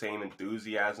bed with the same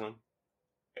enthusiasm,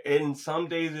 and some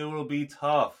days it will be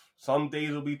tough. Some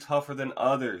days will be tougher than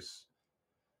others.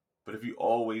 But if you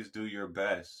always do your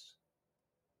best,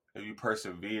 if you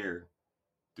persevere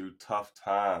through tough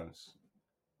times,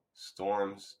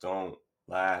 storms don't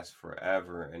last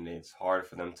forever, and it's hard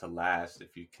for them to last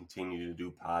if you continue to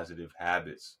do positive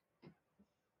habits.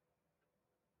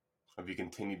 If you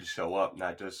continue to show up,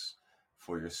 not just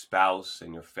for your spouse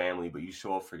and your family, but you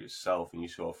show up for yourself and you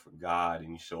show up for God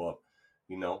and you show up,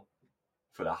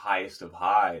 for the highest of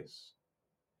highs.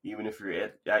 Even if you're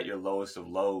at your lowest of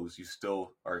lows, you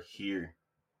still are here.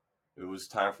 If it was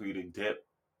time for you to dip,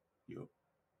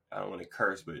 I don't want to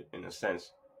curse, but in a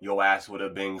sense, your ass would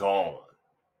have been gone.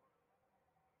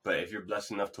 But if you're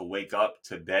blessed enough to wake up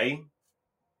today,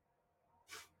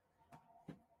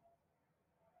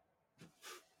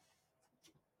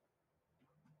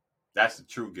 that's the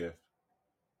true gift.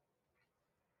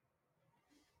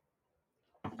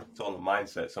 It's all a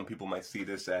mindset. Some people might see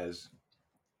this as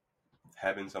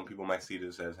heaven. Some people might see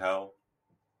this as hell.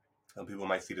 Some people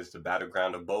might see this the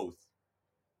battleground of both.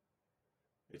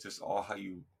 It's just all how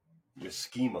your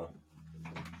schema.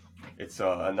 It's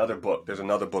another book. There's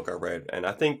another book I read, and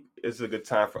I think it's a good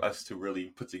time for us to really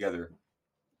put together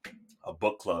a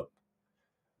book club.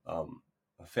 A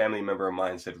family member of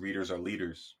mine said readers are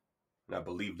leaders, and I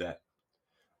believe that.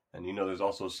 And there's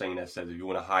also a saying that says if you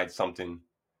want to hide something,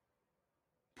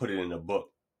 put it in a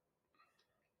book.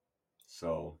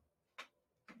 So,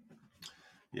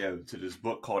 yeah, to this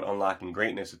book called Unlocking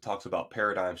Greatness, it talks about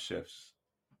paradigm shifts.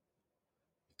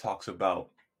 It talks about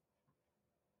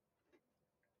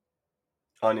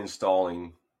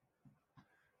uninstalling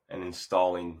and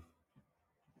installing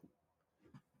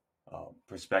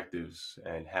perspectives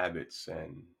and habits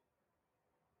and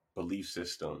belief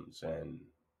systems. And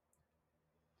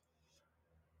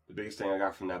the biggest thing I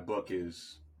got from that book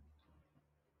is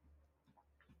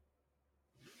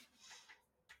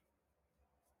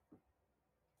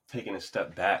taking a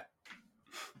step back.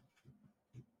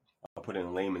 I'll put it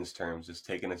in layman's terms, just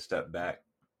taking a step back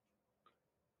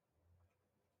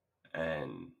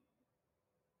and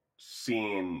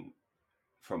seeing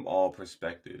from all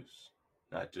perspectives,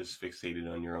 not just fixated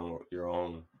on your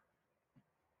own,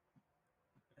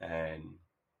 and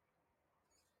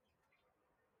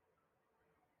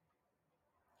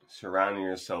surrounding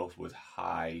yourself with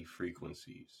high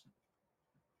frequencies,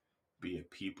 be it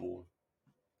people,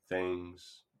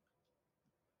 things,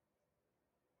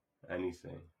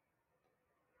 anything,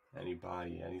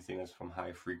 anybody, anything that's from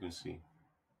high frequency.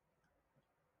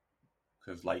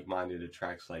 Because like-minded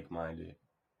attracts like-minded.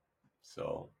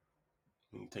 So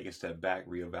when you take a step back,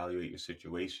 reevaluate your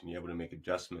situation, you're able to make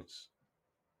adjustments.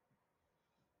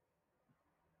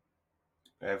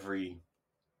 Every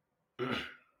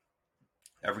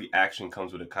action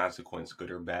comes with a consequence, good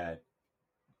or bad,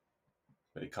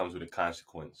 but it comes with a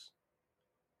consequence.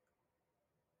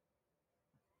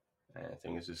 And I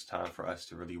think it's just time for us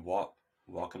to really walk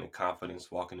in the confidence,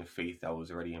 walk in the faith that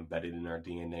was already embedded in our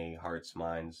DNA, hearts,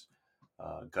 minds,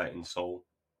 gut, and soul.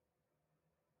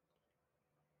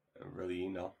 And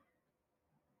really,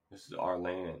 this is our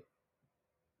land.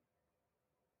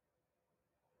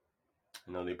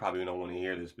 I know they probably don't want to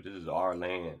hear this, but this is our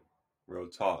land. Real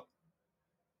talk.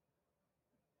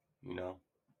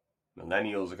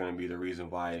 Millennials are going to be the reason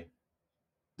why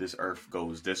this earth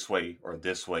goes this way or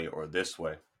this way or this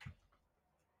way.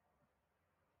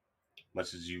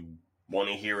 Much as you want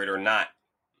to hear it or not,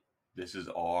 this is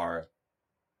our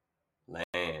land.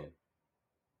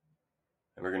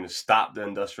 And we're going to stop the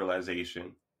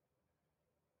industrialization,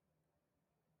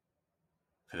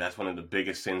 because that's one of the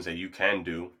biggest sins that you can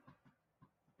do,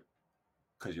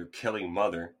 because you're killing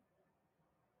mother.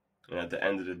 And at the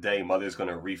end of the day, mother's going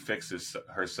to refix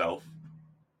herself.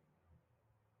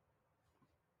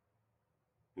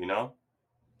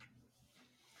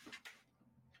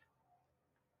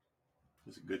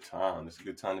 It's a good time. It's a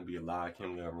good time to be alive. I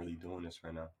can't believe I'm really doing this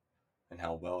right now, and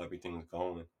how well everything's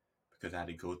going, because I had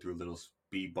to go through a little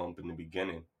speed bump in the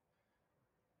beginning.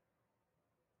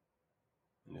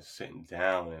 And just sitting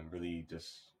down and really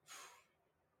just,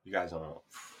 you guys don't know.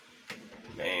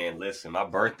 Man, listen, my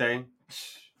birthday,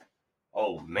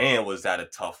 oh man, was that a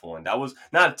tough one. That was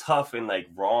not tough and like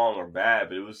wrong or bad,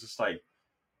 but it was just like,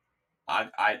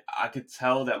 I could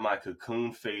tell that my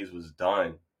cocoon phase was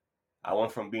done. I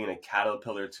went from being a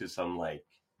caterpillar to some like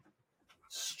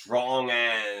strong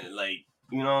and like,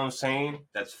 you know what I'm saying?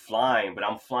 That's flying, but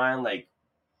I'm flying like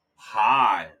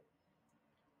high,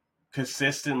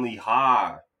 consistently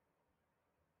high,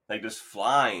 like just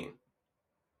flying.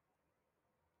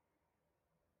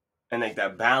 And like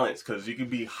that balance, because you could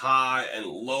be high and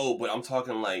low, but I'm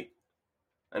talking like,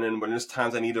 and then when there's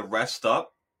times I need to rest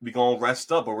up, we gonna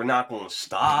rest up, but we're not gonna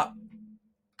stop.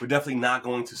 We're definitely not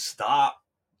going to stop.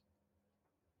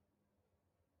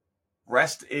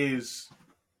 Rest is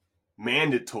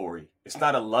mandatory. It's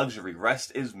not a luxury.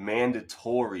 Rest is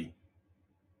mandatory.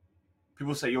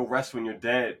 People say you'll rest when you're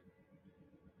dead.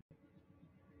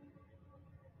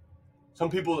 Some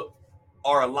people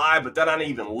are alive, but they're not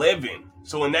even living.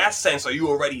 So in that sense, are you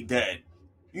already dead?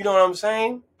 You know what I'm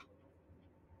saying?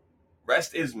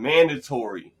 Rest is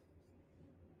mandatory.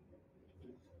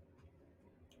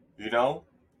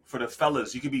 For the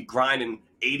fellas, you could be grinding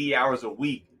 80 hours a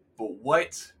week, but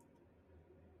what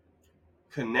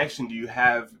connection do you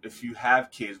have if you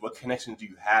have kids? What connection do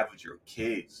you have with your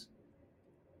kids?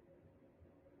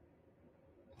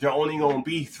 They're only going to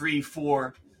be 3,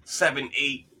 4, 7,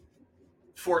 8,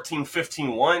 14,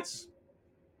 15 once.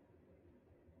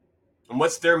 And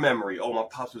what's their memory? Oh, my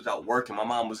pops was out working. My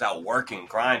mom was out working,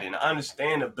 grinding. I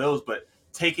understand the bills, but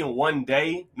taking one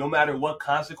day, no matter what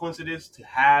consequence it is, to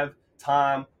have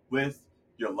time with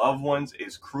your loved ones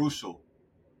is crucial.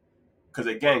 Because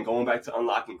again, going back to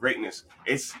unlocking greatness,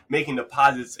 it's making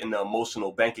deposits in the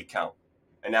emotional bank account.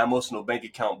 And that emotional bank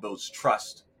account builds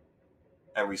trust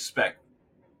and respect.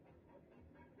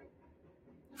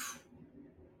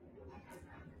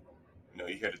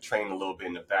 You hear the train a little bit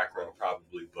in the background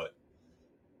probably, but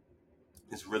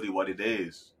It's really what it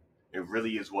is. It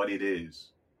really is what it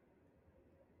is.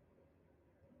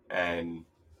 And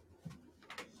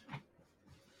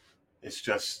it's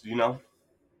just,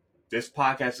 this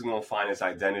podcast is going to find its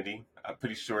identity. I'm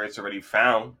pretty sure it's already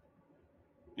found.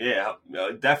 Yeah,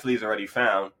 it definitely is already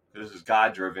found. This is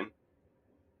God driven.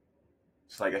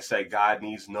 It's like I said, God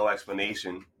needs no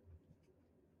explanation.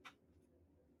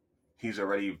 He's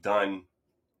already done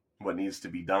what needs to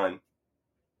be done.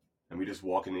 And we're just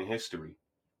walking in history.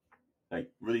 Like,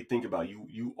 really think about it.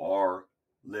 You are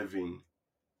living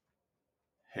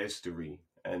history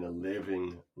and a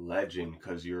living legend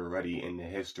because you're already in the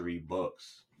history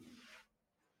books.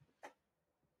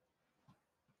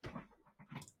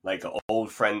 Like an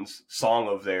old friend's song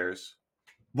of theirs.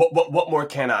 What more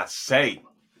can I say?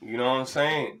 You know what I'm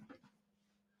saying?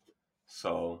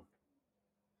 So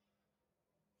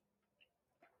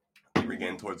we're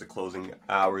getting towards the closing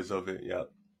hours of it.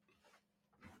 Yep.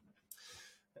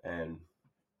 And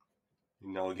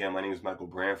again, my name is Michael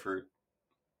Branford.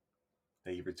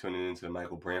 Thank you for tuning into the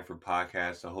Michael Branford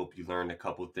podcast. I hope you learned a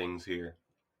couple things here.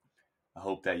 I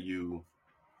hope that you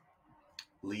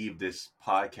leave this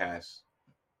podcast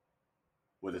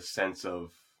with a sense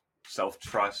of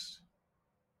self-trust,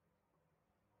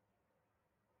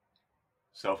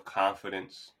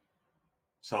 self-confidence,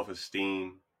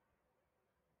 self-esteem,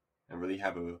 and really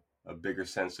have a bigger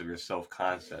sense of your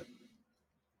self-concept.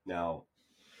 Now,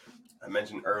 I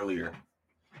mentioned earlier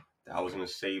that I was going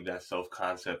to save that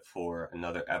self-concept for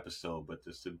another episode, but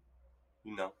just to,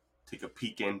 take a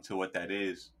peek into what that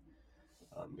is.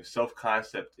 Your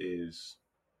self-concept is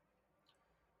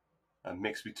a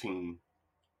mix between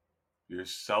your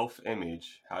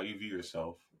self-image, how you view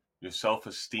yourself, your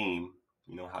self-esteem,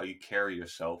 how you carry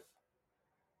yourself,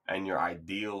 and your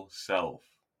ideal self.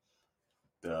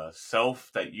 The self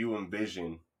that you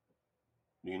envision,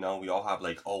 we all have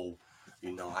like,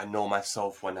 I know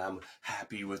myself when I'm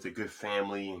happy with a good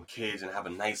family and kids and have a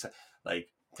nice,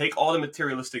 take all the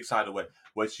materialistic side away.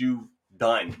 What you've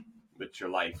done with your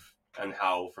life and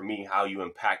how you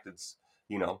impacted,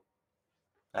 and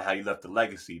how you left a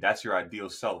legacy. That's your ideal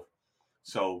self.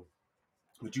 So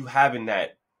what you have in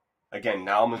that, again,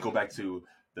 now I'm going to go back to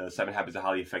the 7 Habits of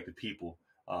Highly Effective People.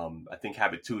 I think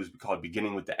habit 2 is called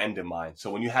beginning with the end in mind.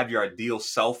 So when you have your ideal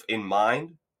self in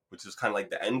mind, which is kind of like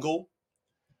the end goal,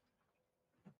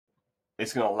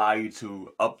 it's going to allow you to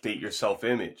update your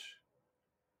self-image.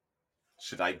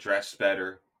 Should I dress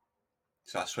better?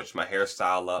 Should I switch my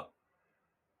hairstyle up?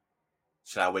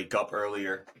 Should I wake up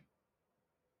earlier?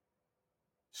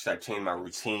 Should I change my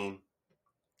routine?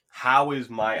 How is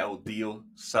my ideal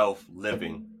self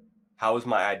living? How is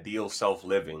my ideal self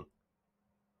living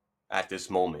at this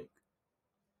moment?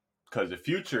 Because the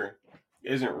future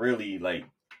isn't really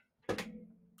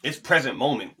it's present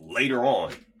moment later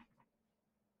on.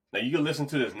 Now you can listen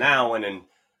to this now and then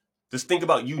just think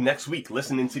about you next week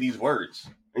listening to these words.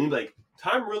 And you're like,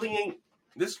 time really ain't,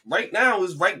 this right now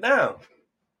is right now.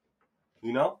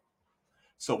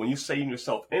 So when you say in your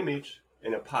self-image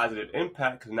and a positive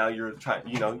impact, because now you're trying,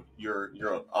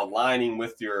 you're aligning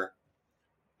with your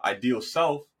ideal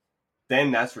self,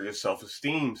 then that's where your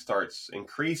self-esteem starts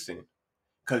increasing.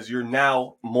 Because you're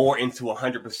now more into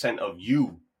 100% of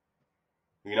you.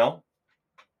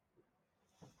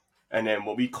 And then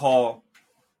what we call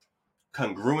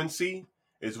congruency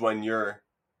is when your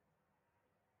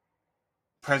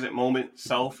present moment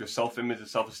self, your self-image and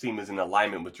self-esteem is in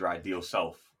alignment with your ideal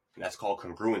self. And that's called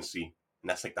congruency. And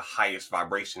that's like the highest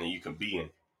vibration that you can be in.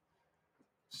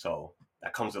 So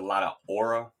that comes with a lot of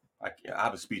aura. I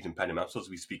have a speech impediment. I'm supposed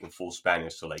to be speaking full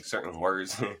Spanish. So certain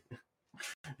words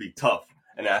be tough.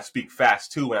 And I speak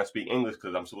fast too when I speak English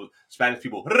because I'm supposed Spanish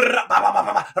people,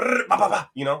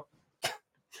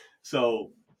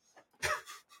 So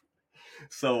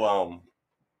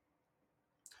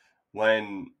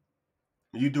when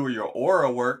you do your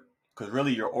aura work, because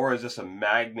really your aura is just a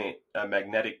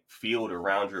magnetic field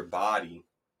around your body,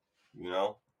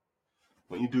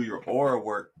 when you do your aura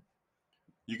work,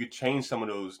 you could change some of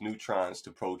those neutrons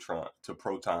to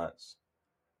protons,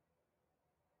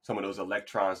 some of those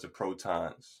electrons to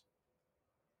protons,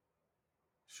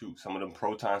 some of them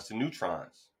protons to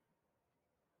neutrons,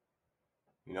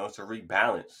 to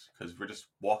rebalance, because we're just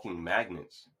walking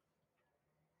magnets.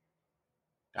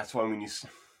 That's why when you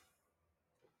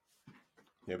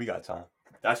we got time.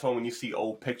 That's why when you see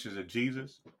old pictures of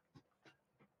Jesus,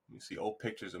 you see old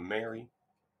pictures of Mary,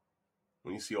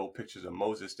 when you see old pictures of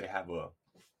Moses, they have a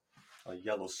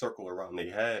yellow circle around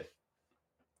their head.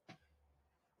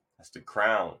 That's the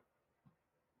crown.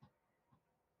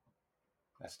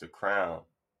 That's the crown.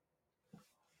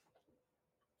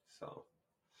 So,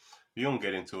 you don't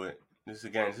get into it. this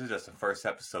is just the first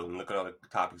episode, and look at all the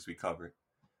topics we covered.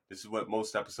 This is what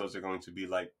most episodes are going to be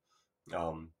like,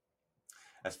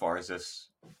 as far as this,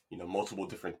 multiple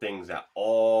different things that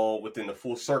all within the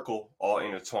full circle, all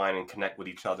intertwine and connect with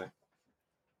each other.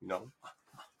 Hit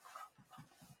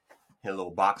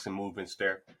little boxing movements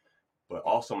there. But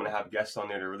also, I'm going to have guests on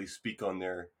there to really speak on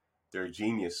their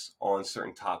genius on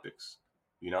certain topics,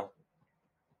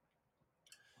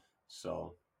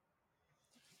 So,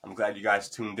 I'm glad you guys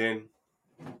tuned in.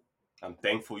 I'm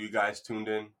thankful you guys tuned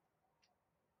in.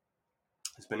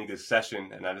 It's been a good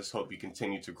session, and I just hope you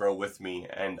continue to grow with me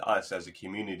and us as a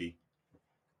community.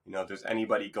 If there's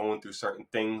anybody going through certain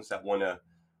things that want to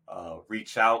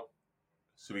reach out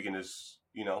so we can just,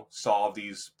 solve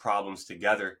these problems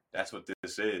together, that's what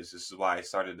this is. This is why I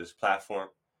started this platform.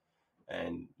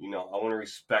 And, I want a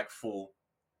respectful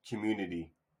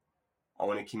community. I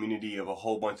want a community of a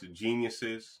whole bunch of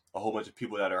geniuses, a whole bunch of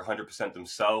people that are 100%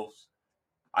 themselves.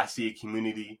 I see a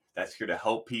community that's here to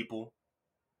help people.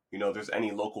 If there's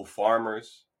any local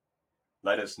farmers,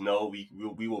 let us know.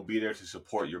 We will be there to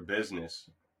support your business.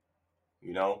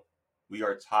 We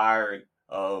are tired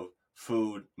of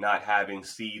food not having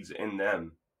seeds in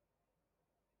them.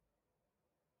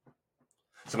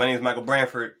 So my name is Michael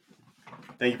Branford.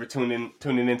 Thank you for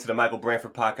tuning into the Michael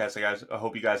Branford podcast. Guys, I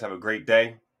hope you guys have a great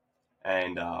day,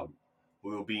 and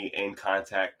we will be in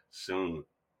contact soon.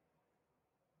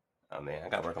 Oh man, I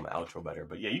gotta work on my outro better,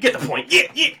 but yeah, you get the point.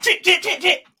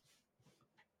 Yeah.